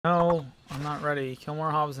No, I'm not ready. Kill more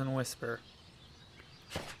Hobbs and Whisper.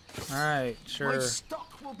 Alright, sure. My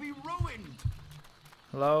stock will be ruined.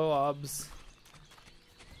 Hello, Hobbs.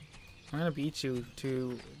 I'm gonna beat you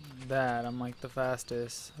to that. I'm like the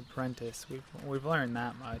fastest apprentice. We've learned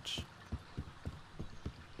that much.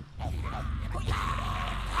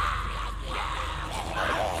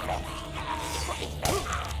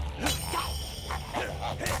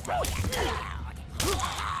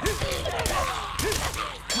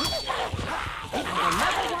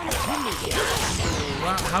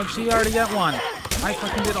 Wow, how'd she already get one? I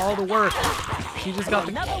fucking did all the work. She just got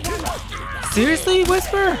the... Seriously,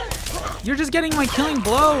 Whisper? You're just getting my killing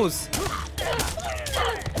blows.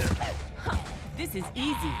 This is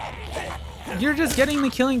easy. You're just getting the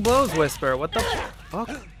killing blows, Whisper. What the fuck?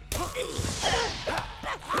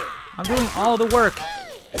 I'm doing all the work.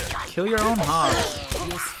 Kill your own Hobbs.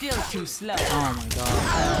 You're still too slow. Oh my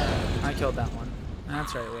god. I killed that one.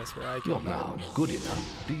 That's right, Whisper. I You're killed that now one. good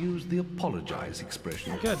enough to use the apologize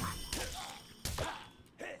expression. Good.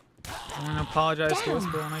 I'm gonna apologize to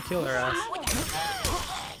Whisper when I kill her ass.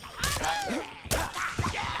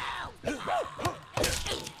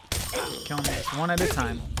 Kill them just one at a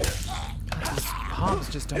time. God, these Hobbs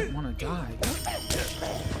just don't want to die.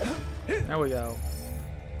 There we go.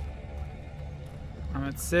 I'm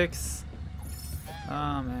at 6.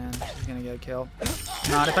 Oh man, she's gonna get a kill.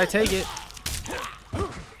 Not if I take it.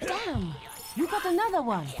 Damn, you got another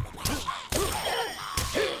one. This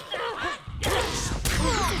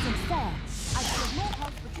isn't fair. I killed more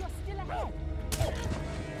Hobbs, but you're still ahead.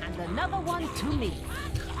 And another one to me.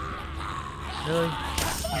 Really?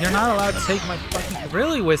 You're not allowed to take my fucking...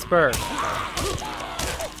 Really, Whisper?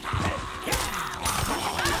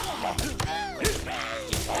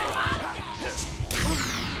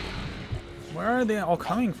 Where are they all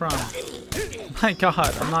coming from? My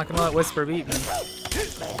god, I'm not gonna let Whisper beat me. You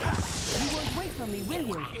won't wait for me, will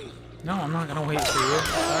you? No, I'm not gonna wait for you.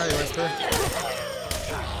 Sorry, Whisper.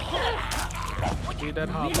 Be dead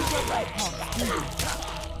Hob.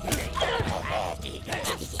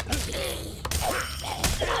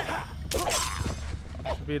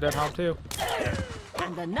 Be a dead Hob too.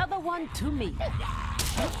 And another one to me.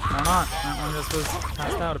 Or not. That one just was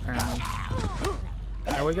passed out apparently.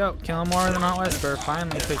 There we go. Killing more than Hot Whisper.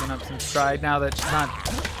 Finally picking up some stride now that she's not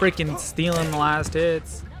freaking stealing the last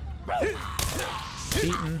hits.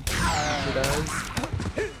 Cheating. She does.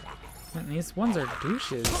 Man, these ones are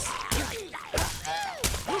douches.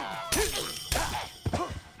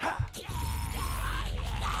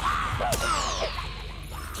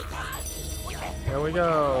 There we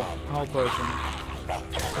go. Whole potion.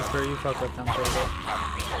 Whisper, you fuck with them for a bit.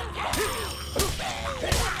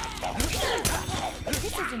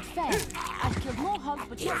 This isn't fair. I've killed more Hobbs,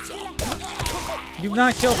 but you're still ahead. You've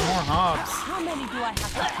not killed more Hobbs. How many do I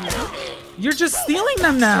have to kill? You're just stealing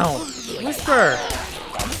them now! Whisper!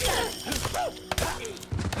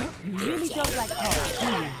 You really don't like Hobbs, do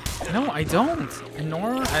you? No, I don't. And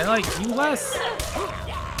Nora, I like you less.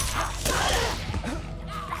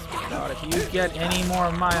 God, if you get any more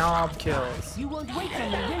of my Hob kills. You won't wait for me,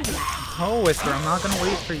 will you? Oh, Whisper, I'm not gonna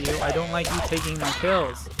wait for you. I don't like you taking my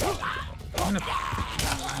kills. I'm gonna...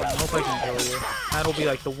 I hope I can kill you. That'll be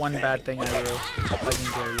like the one bad thing I do. If I can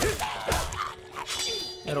kill you.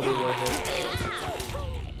 It'll be worth it.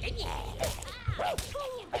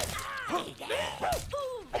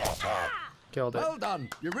 Killed it. Well done.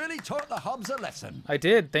 You really taught the Hobbs a lesson. I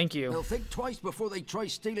did, thank you. They'll think twice before they try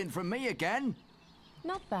stealing from me again.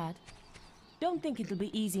 Not bad. Don't think it'll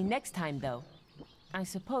be easy next time, though. I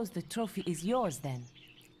suppose the trophy is yours then.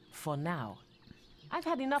 For now. I've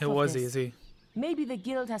had enough of this. It was easy. Maybe the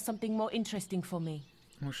guild has something more interesting for me.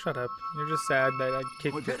 Oh, shut up. You're just sad that I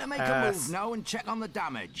kicked We your better make a ass. move now and check on the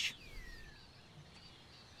damage.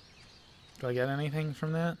 Do I get anything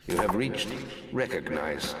from that? You have reached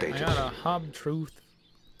recognized I status. got a Hob Truth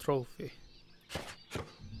trophy.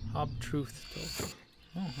 Hob Truth trophy.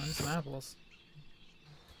 Oh, and some apples.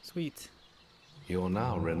 Sweet. You're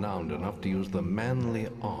now renowned enough to use the manly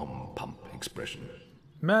arm pump expression.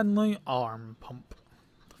 Manly arm pump.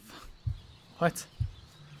 What?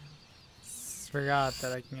 Forgot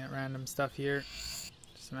that I can get random stuff here.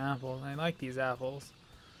 Just some apples. I like these apples.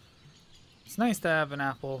 It's nice to have an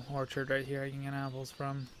apple orchard right here I can get apples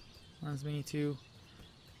from. Reminds me to...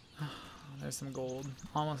 Oh, there's some gold.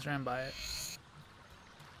 Almost ran by it.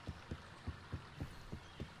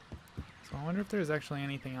 So I wonder if there's actually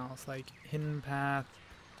anything else, like hidden path,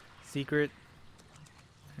 secret.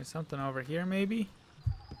 There's something over here maybe?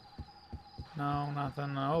 No,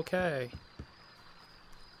 nothing. Okay.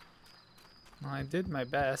 Well, I did my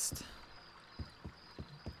best.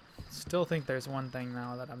 Let's still think there's one thing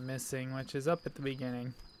now that I'm missing, which is up at the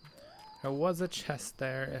beginning. There was a chest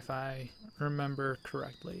there, if I remember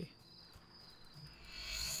correctly.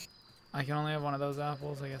 I can only have one of those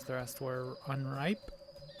apples. I guess the rest were unripe.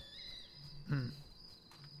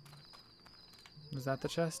 Was that the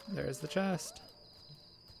chest? There's the chest.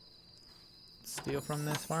 Steal from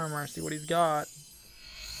this farmer, see what he's got.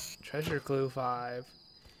 Treasure clue 5.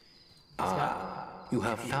 You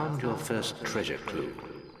have found your first treasure clue.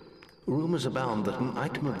 Rumors abound that an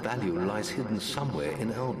item of value lies hidden somewhere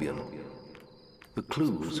in Albion. The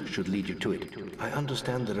clues should lead you to it. I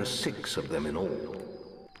understand there are 6 of them in all.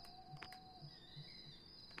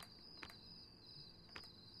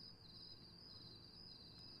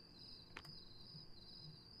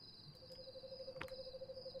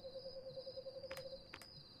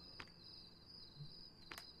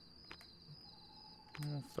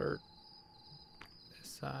 Third.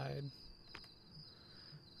 This side.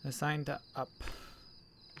 Assign to up.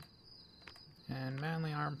 And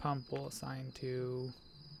manly arm pump will assign to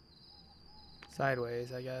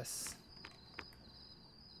sideways, I guess.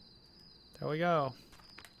 There we go.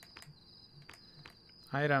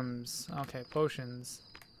 Items. Okay, potions.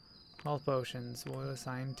 Health potions will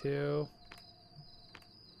assign to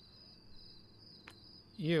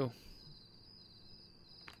you.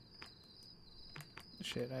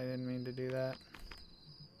 Shit, I didn't mean to do that.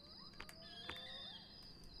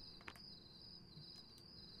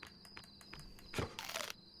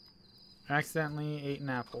 Accidentally ate an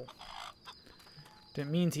apple.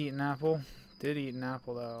 Didn't mean to eat an apple. Did eat an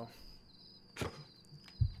apple though.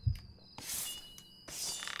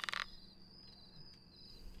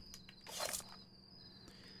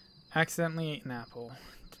 Accidentally ate an apple.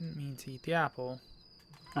 Didn't mean to eat the apple.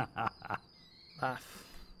 Laugh.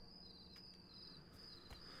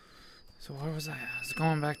 So where was I? I was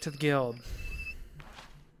going back to the guild.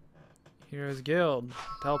 Here's guild.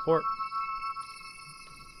 Teleport.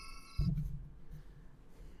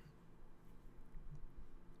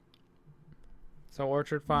 So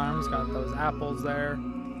Orchard Farm's got those apples there.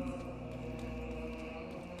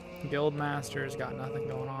 Guild Master's got nothing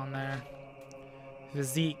going on there.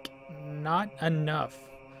 Physique, not enough.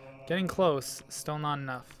 Getting close, still not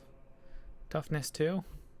enough. Toughness 2?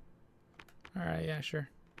 Alright, yeah, sure.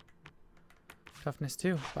 Toughness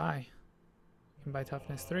 2, buy. You can buy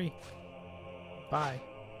Toughness 3. Buy.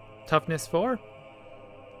 Toughness 4?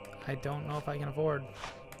 I don't know if I can afford.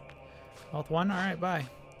 Health 1? Alright, buy.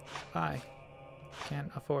 Buy.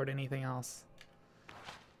 Can't afford anything else.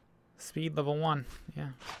 Speed level 1. Yeah,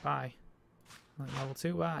 buy. Level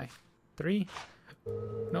 2, buy. 3?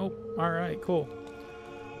 Nope. Alright, cool.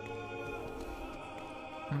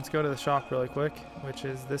 Let's go to the shop really quick, which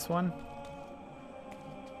is this one.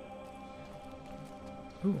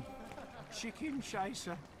 Ooh. Chicken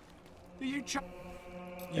chaser. Yes,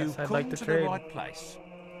 You've I'd come like to to trade. the right place.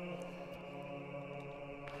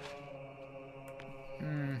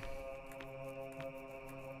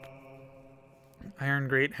 Iron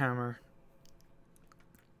Great Hammer.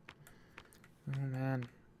 Oh man.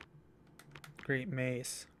 Great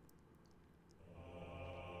Mace.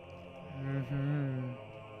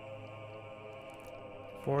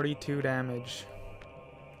 42 damage.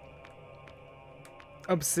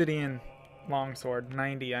 Obsidian Longsword.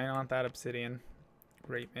 90. I want that obsidian.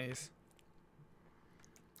 Great Mace.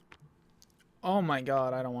 Oh my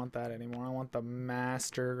god, I don't want that anymore. I want the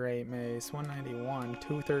Master Great Mace. 191.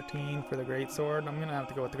 213 for the Great Sword. I'm gonna have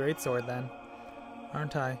to go with the Great Sword then.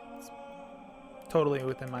 Aren't I? It's totally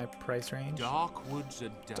within my price range. Darkwood's a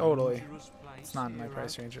dangerous Totally. place. It's not in my hero.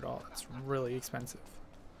 price range at all. It's really expensive.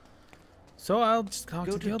 So I'll just talk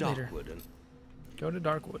Go to to Guild later. Darkwood and Go to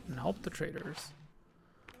Darkwood and help the traders.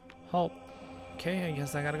 Help. Okay, I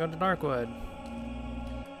guess I gotta go to Darkwood.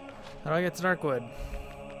 How do I get to Darkwood?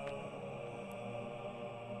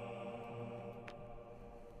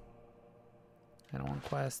 I don't want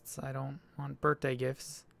quests. I don't want birthday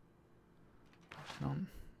gifts.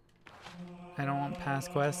 I don't want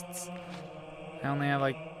past quests. I only have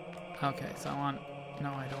like... Okay, so I want... No,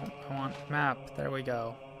 I don't. I want map. There we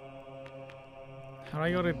go. How do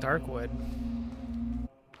I go to Darkwood?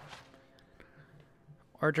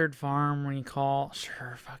 Orchard Farm, recall.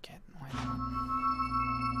 Sure, fuck it. Why not?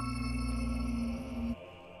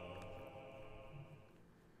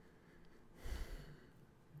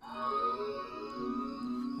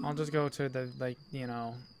 I'll just go to the, like, you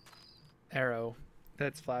know, arrow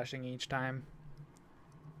that's flashing each time.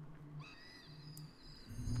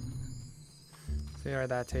 See where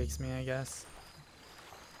that takes me, I guess.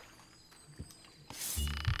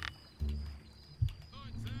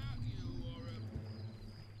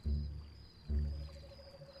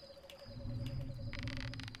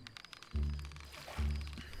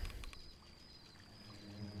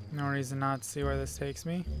 No reason not to see where this takes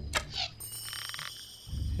me.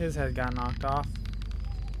 His head got knocked off.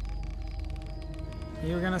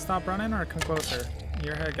 You were gonna stop running or come closer?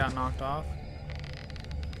 Your head got knocked off.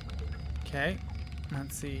 Okay.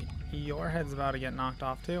 Let's see. Your head's about to get knocked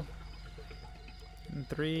off too. In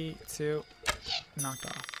 3, 2, knocked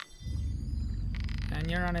off. And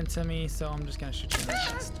you're running to me, so I'm just gonna shoot you in the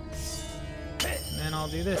chest. And then I'll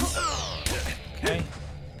do this. Okay.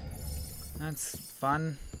 That's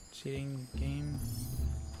fun. Cheating game.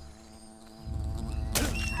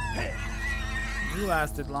 You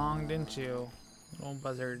lasted long, didn't you? Little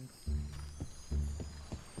buzzard.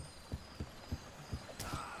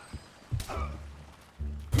 I'll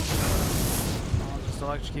just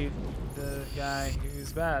electrocute the guy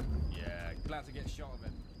who's bad. Yeah, glad to get shot of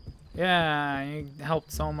him. Yeah, you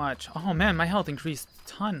helped so much. Oh man, my health increased a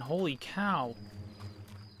ton. Holy cow.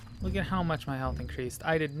 Look at how much my health increased.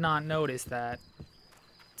 I did not notice that.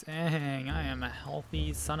 Dang, I am a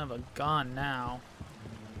healthy son of a gun now.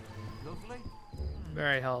 Lovely.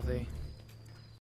 Very healthy.